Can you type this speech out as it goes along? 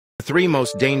Three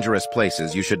most dangerous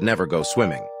places you should never go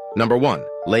swimming. Number 1.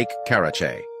 Lake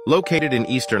Karachay. Located in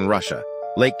eastern Russia,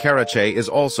 Lake Karachay is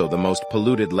also the most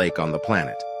polluted lake on the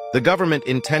planet. The government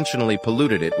intentionally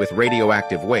polluted it with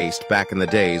radioactive waste back in the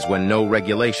days when no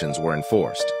regulations were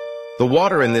enforced. The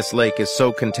water in this lake is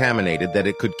so contaminated that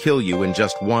it could kill you in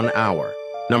just 1 hour.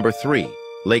 Number 3.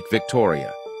 Lake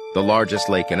Victoria, the largest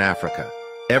lake in Africa.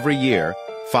 Every year,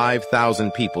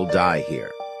 5,000 people die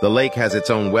here. The lake has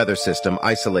its own weather system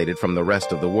isolated from the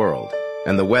rest of the world,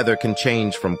 and the weather can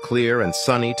change from clear and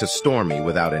sunny to stormy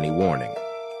without any warning.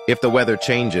 If the weather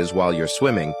changes while you're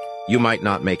swimming, you might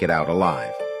not make it out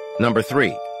alive. Number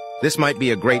 3. This might be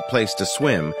a great place to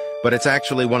swim, but it's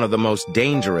actually one of the most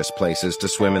dangerous places to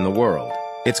swim in the world.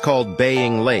 It's called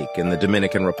Baying Lake in the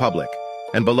Dominican Republic,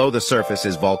 and below the surface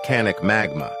is volcanic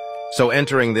magma, so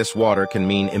entering this water can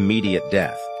mean immediate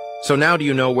death. So now do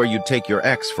you know where you'd take your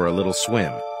ex for a little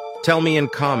swim? Tell me in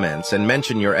comments and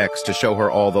mention your ex to show her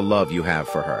all the love you have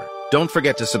for her. Don't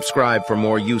forget to subscribe for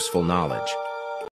more useful knowledge.